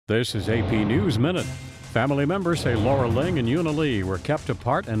This is AP News Minute. Family members say Laura Ling and Yuna Lee were kept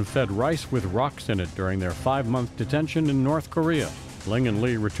apart and fed rice with rocks in it during their 5-month detention in North Korea. Ling and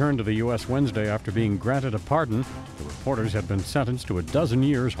Lee returned to the U.S. Wednesday after being granted a pardon. The reporters had been sentenced to a dozen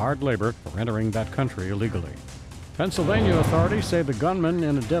years hard labor for entering that country illegally. Pennsylvania authorities say the gunman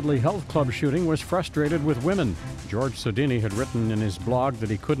in a deadly health club shooting was frustrated with women. George Sodini had written in his blog that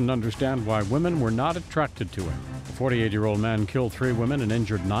he couldn't understand why women were not attracted to him. The 48-year-old man killed 3 women and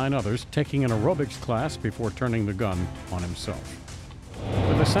injured 9 others, taking an aerobics class before turning the gun on himself.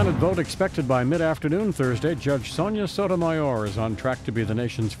 With a Senate vote expected by mid-afternoon Thursday, Judge Sotomayor is on track to be the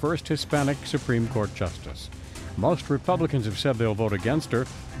nation's first Hispanic Supreme Court justice. Most Republicans have said they'll vote against her,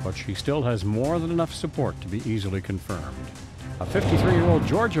 but she still has more than enough support to be easily confirmed. A 53-year-old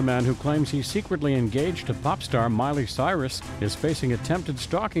Georgia man who claims he's secretly engaged to pop star Miley Cyrus is facing attempted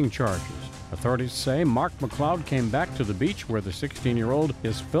stalking charges. Authorities say Mark McLeod came back to the beach where the 16-year-old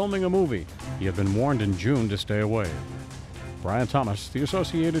is filming a movie. He had been warned in June to stay away. Brian Thomas, The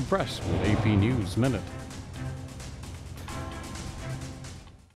Associated Press, with AP News Minute.